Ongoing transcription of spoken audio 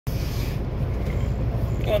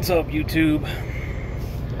What's up, YouTube?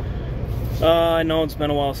 I know it's been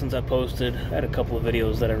a while since I posted. I had a couple of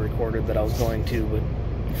videos that I recorded that I was going to, but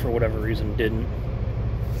for whatever reason didn't.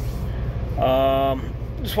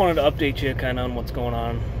 Just wanted to update you kind of on what's going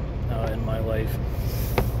on in my life.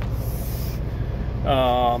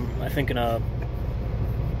 I think in a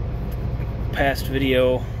past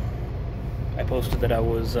video I posted that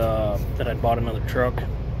that I'd bought another truck.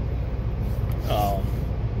 I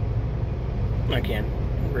can't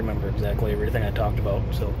remember exactly everything I talked about,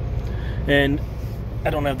 and I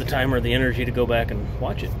don't have the time or the energy to go back and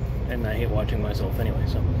watch it, and I hate watching myself anyway,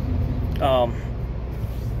 so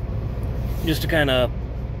just to kind of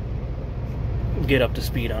get up to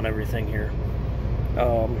speed on everything here.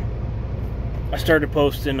 I started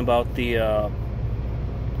posting about I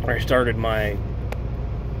started my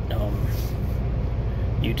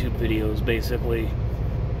YouTube videos basically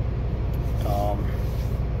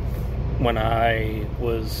when I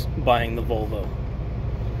was buying the Volvo.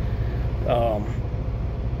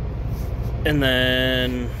 And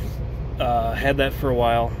then had that for a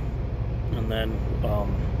while, and then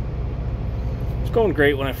it was going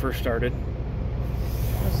great when I first started.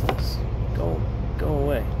 What's this? Go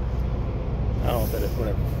away. I don't know what that is.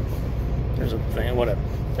 Whatever. There's a thing. Whatever.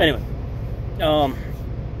 Anyway,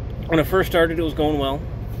 when I first started, it was going well.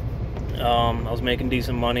 I was making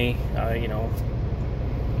decent money.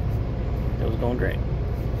 It was going great.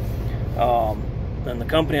 Then the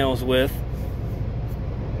company I was with,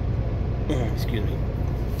 excuse me,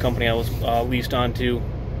 the company I was leased onto,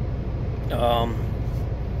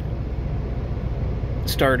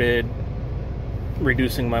 started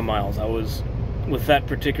reducing my miles. With that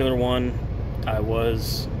particular one, I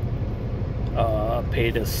was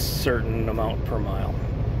paid a certain amount per mile.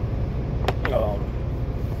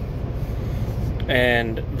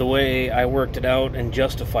 And the way I worked it out and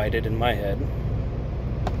justified it in my head,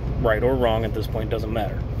 right or wrong at this point, doesn't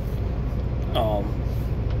matter.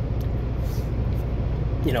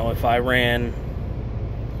 If I ran,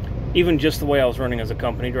 even just the way I was running as a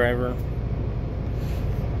company driver,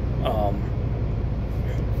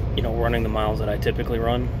 running the miles that I typically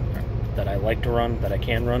run, that I like to run, that I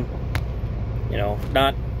can run,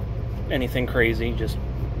 not anything crazy, just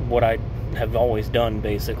what I have always done,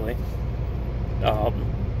 basically.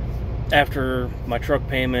 After my truck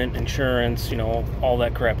payment, insurance, all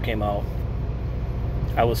that crap came out,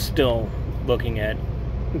 I was still looking at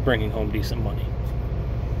bringing home decent money.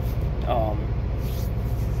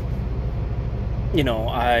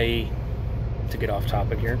 To get off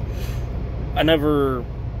topic here, I never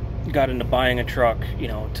got into buying a truck,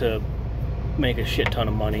 to make a shit ton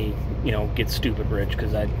of money, get stupid rich,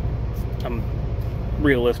 because I'm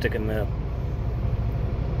realistic in the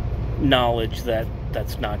knowledge that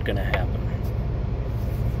that's not going to happen.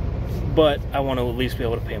 But I want to at least be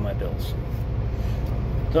able to pay my bills.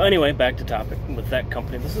 So anyway, back to topic with that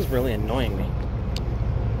company. This is really annoying me.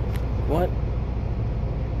 What?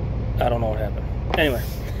 I don't know what happened. Anyway.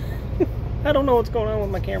 I don't know what's going on with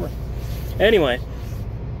my camera. Anyway.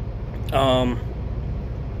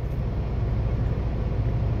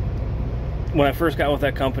 When I first got with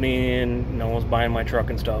that company and was buying my truck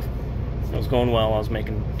and stuff, it was going well. I was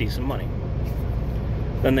making decent money.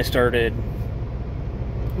 Then they started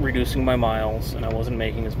reducing my miles, and I wasn't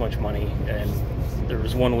making as much money. And there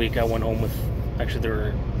was one week I went home with, actually there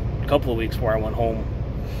were a couple of weeks where I went home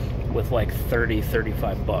with like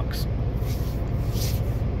 $35.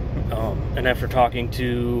 And after talking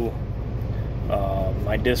to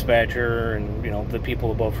my dispatcher and the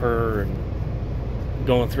people above her and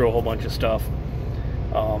going through a whole bunch of stuff,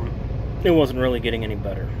 it wasn't really getting any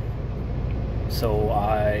better. So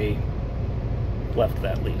I left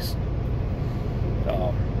that lease.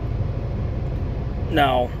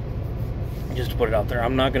 Now, just to put it out there,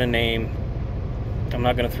 I'm not going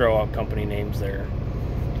to throw out company names there,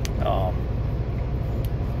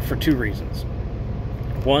 for two reasons.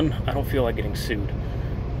 One, I don't feel like getting sued.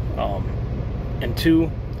 And two,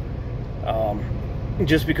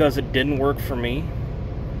 just because it didn't work for me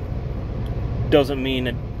doesn't mean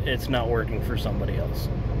it's not working for somebody else.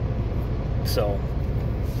 So,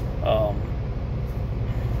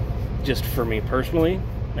 just for me personally,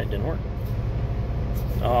 it didn't work.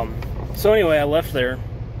 So anyway, I left there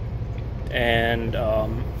and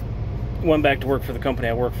went back to work for the company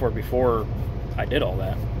I worked for before I did all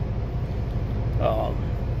that.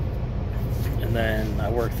 And then I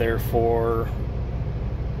worked there for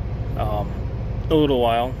a little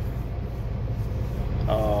while,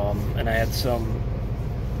 and I had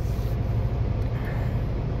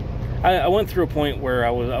I went through a point where I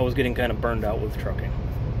was getting kind of burned out with trucking.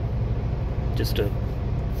 Just to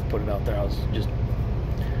put it out there, I was just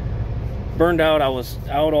burned out. I was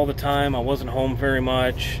out all the time. I wasn't home very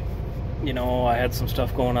much. You know, I had some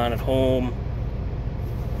stuff going on at home.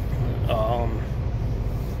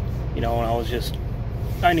 You know, and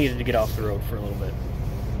I needed to get off the road for a little bit.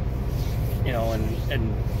 You know,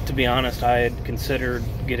 and to be honest, I had considered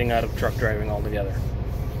getting out of truck driving altogether.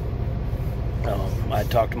 I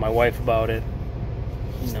talked to my wife about it.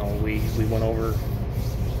 You know, we went over,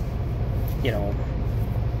 you know,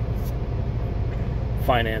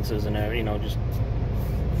 finances and, you know, just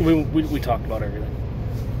we talked about everything.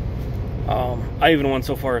 I even went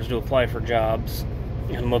so far as to apply for jobs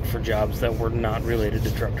and look for jobs that were not related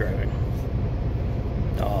to truck driving.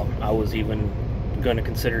 I was even going to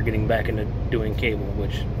consider getting back into doing cable,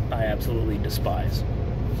 which I absolutely despise.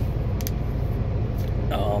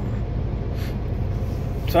 So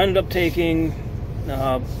I ended up taking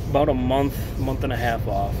about a month and a half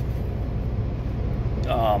off.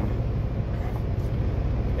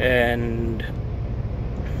 And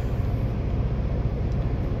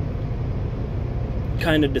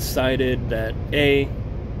kind of decided that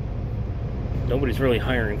nobody's really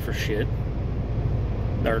hiring for shit,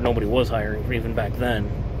 or nobody was hiring for, even back then.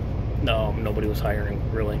 Nobody was hiring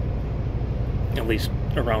really, at least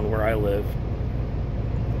around where I live.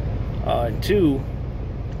 And two,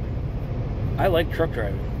 I like truck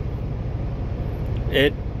driving.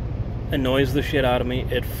 It annoys the shit out of me.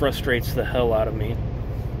 It frustrates the hell out of me.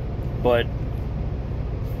 But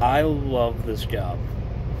I love this job.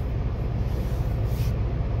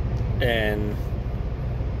 And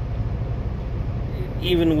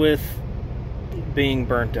even with being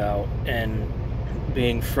burnt out and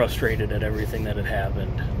being frustrated at everything that had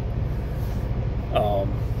happened, I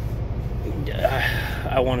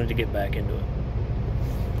wanted to get back into it.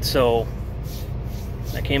 So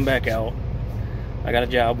I came back out. I got a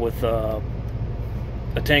job with a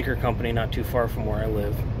tanker company not too far from where I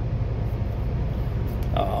live.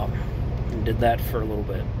 And did that for a little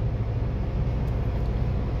bit.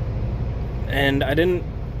 And I didn't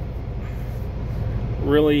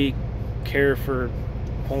really care for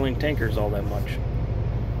pulling tankers all that much.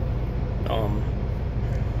 I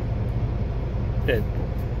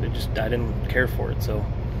didn't care for it, so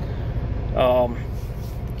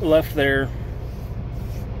left there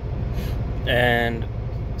and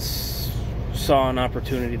saw an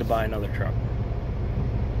opportunity to buy another truck.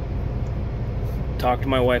 Talked to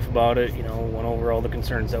my wife about it, you know, went over all the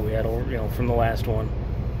concerns that we had, you know, from the last one.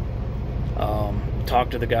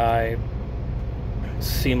 Talked to the guy.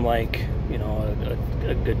 Seemed like, you know,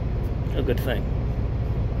 a good thing.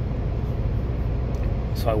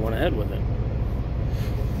 So I went ahead with it.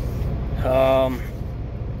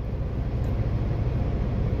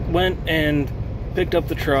 Went and picked up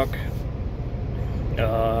the truck.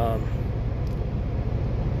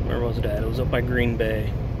 Where was it at? It was up by Green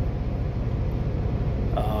Bay.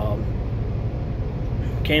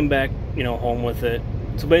 Came back, you know, home with it.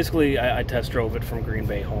 So basically, I test drove it from Green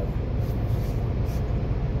Bay home.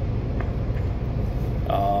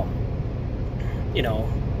 You know,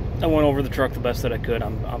 I went over the truck the best that I could.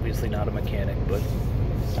 I'm obviously not a mechanic, but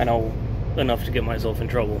I know enough to get myself in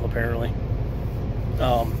trouble, apparently.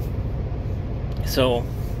 So,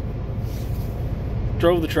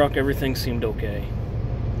 drove the truck, everything seemed okay.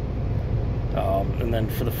 And then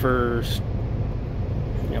for the first,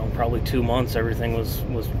 you know, probably 2 months, everything was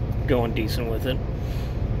going decent with it.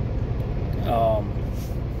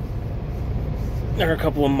 There are a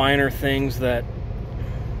couple of minor things that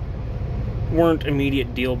weren't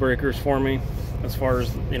immediate deal breakers for me as far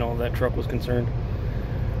as, you know, that truck was concerned.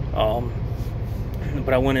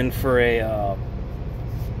 But I went in for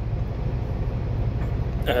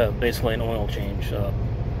basically an oil change,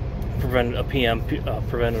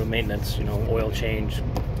 preventative maintenance, you know, oil change,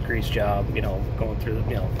 grease job, you know, going through,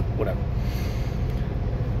 you know, whatever.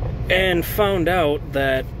 And found out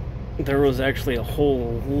that there was actually a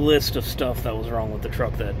whole list of stuff that was wrong with the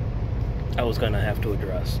truck that I was going to have to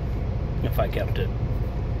address if I kept it.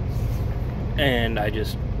 And I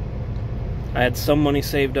had some money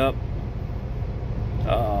saved up,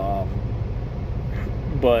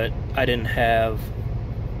 but I didn't have,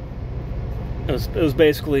 it was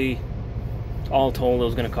basically, all told, it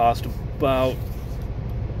was going to cost about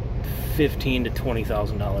 $15,000 to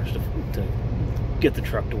 $20,000 to get the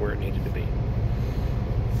truck to where it needed to be.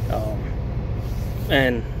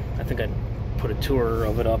 And I think I put a tour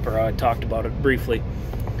of it up, or I talked about it briefly.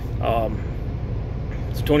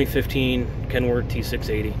 It's a 2015 Kenworth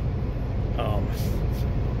T680.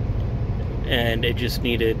 And it just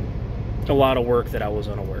needed a lot of work that I was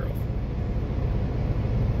unaware of.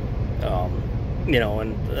 You know,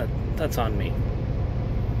 and that's on me.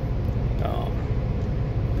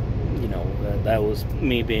 You know, that was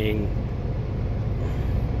me being,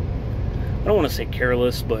 I don't want to say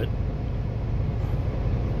careless, but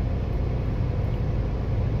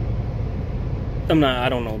I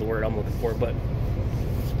don't know the word I'm looking for, but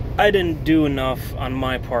I didn't do enough on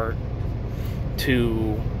my part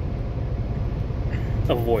to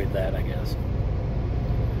avoid that, I guess.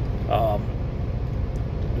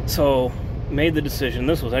 So made the decision.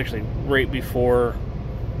 This was actually right before,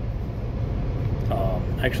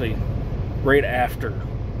 actually right after,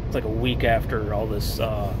 it's like a week after all this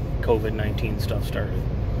COVID-19 stuff started.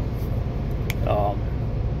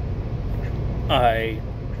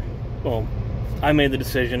 I made the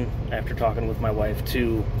decision after talking with my wife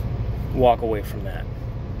to walk away from that,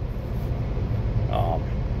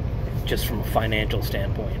 just from a financial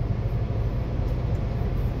standpoint.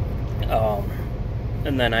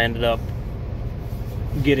 And then I ended up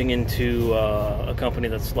getting into a company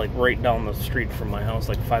that's like right down the street from my house,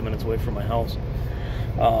 like 5 minutes away from my house.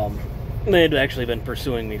 They had actually been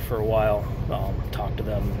pursuing me for a while. Talked to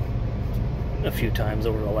them a few times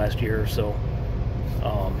over the last year or so.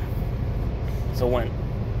 So went,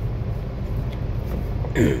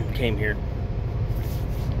 came here.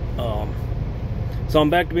 So I'm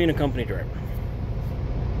back to being a company driver.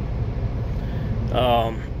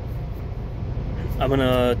 I'm in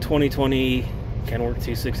a 2020 Kenworth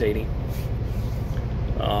T680.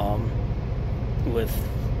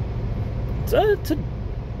 It's a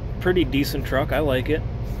pretty decent truck. I like it.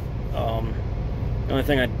 The only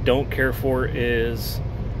thing I don't care for is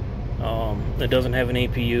it doesn't have an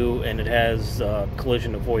APU, and it has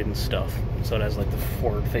collision avoidance stuff. So it has like the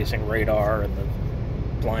forward-facing radar and the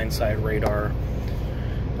blind side radar.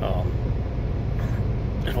 I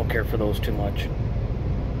don't care for those too much.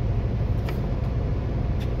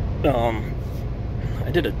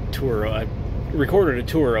 I did a tour. I recorded a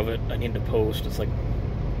tour of it. I need to post. It's like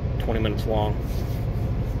 20 minutes long.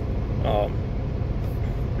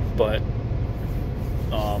 But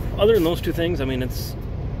other than those two things, I mean, it's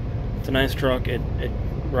a nice truck. It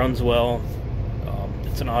runs well.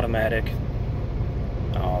 It's an automatic.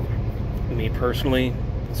 Me personally,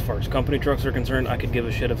 as far as company trucks are concerned, I could give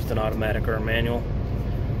a shit if it's an automatic or a manual.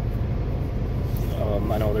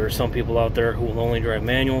 I know there are some people out there who will only drive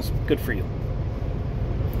manuals. Good for you.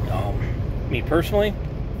 Me personally,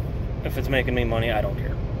 if it's making me money, I don't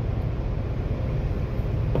care.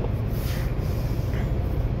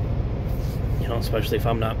 You know, especially if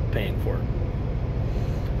I'm not paying for it.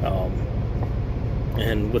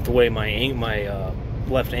 And with the way my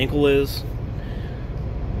left ankle is,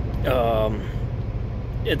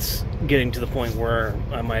 it's getting to the point where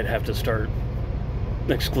I might have to start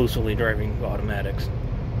exclusively driving automatics.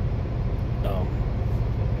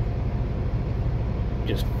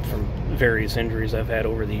 Just from various injuries I've had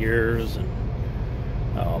over the years, and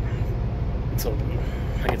so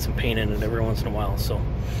I get some pain in it every once in a while. So,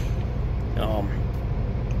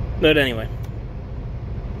 but anyway,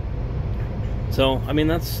 so I mean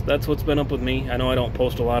that's what's been up with me. I know I don't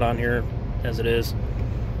post a lot on here as it is.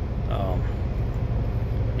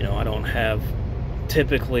 You know, I don't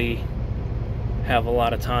typically have a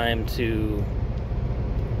lot of time to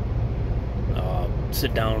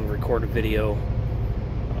sit down and record a video.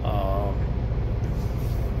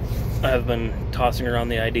 I've been tossing around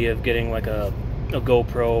the idea of getting like a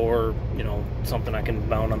GoPro, or you know, something I can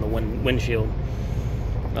mount on the windshield.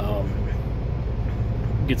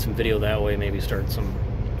 Get some video that way. Maybe start some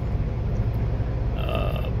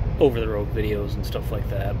over-the-road videos and stuff like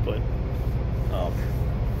that. But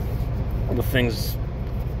with things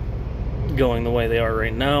going the way they are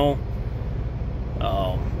right now,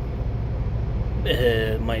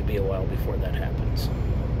 it might be a while before that happens.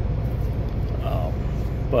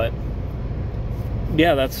 But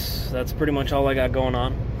yeah, that's pretty much all I got going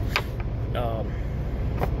on. You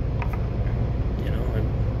know,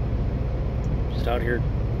 I'm just out here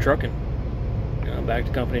trucking. Back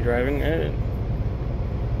to company driving.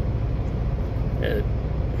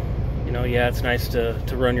 You know, yeah, it's nice to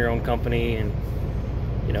run your own company, and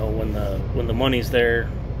you know, when the money's there,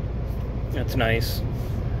 that's nice.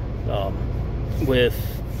 With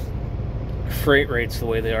freight rates the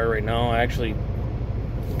way they are right now, I actually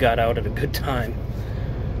got out at a good time.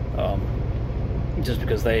 Just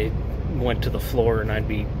because they went to the floor, and I'd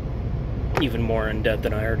be even more in debt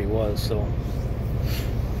than I already was. So,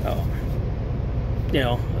 you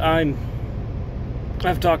know,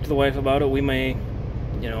 I've talked to the wife about it. We may,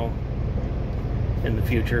 you know, in the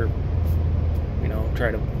future, you know,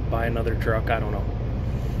 try to buy another truck. I don't know.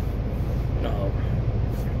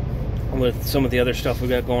 With some of the other stuff we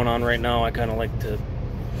got going on right now, I kind of like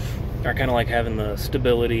having the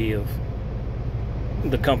stability of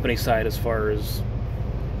the company side as far as,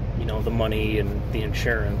 you know, the money and the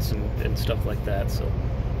insurance and stuff like that. So,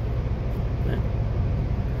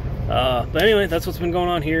 yeah. But anyway, that's what's been going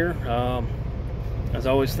on here. As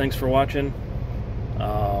always, thanks for watching.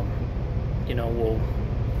 You know, we'll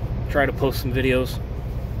try to post some videos.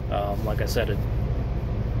 Like I said,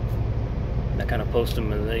 I kind of post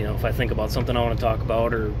them, you know, if I think about something I want to talk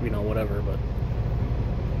about, or, you know, whatever. But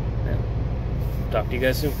yeah, talk to you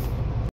guys soon.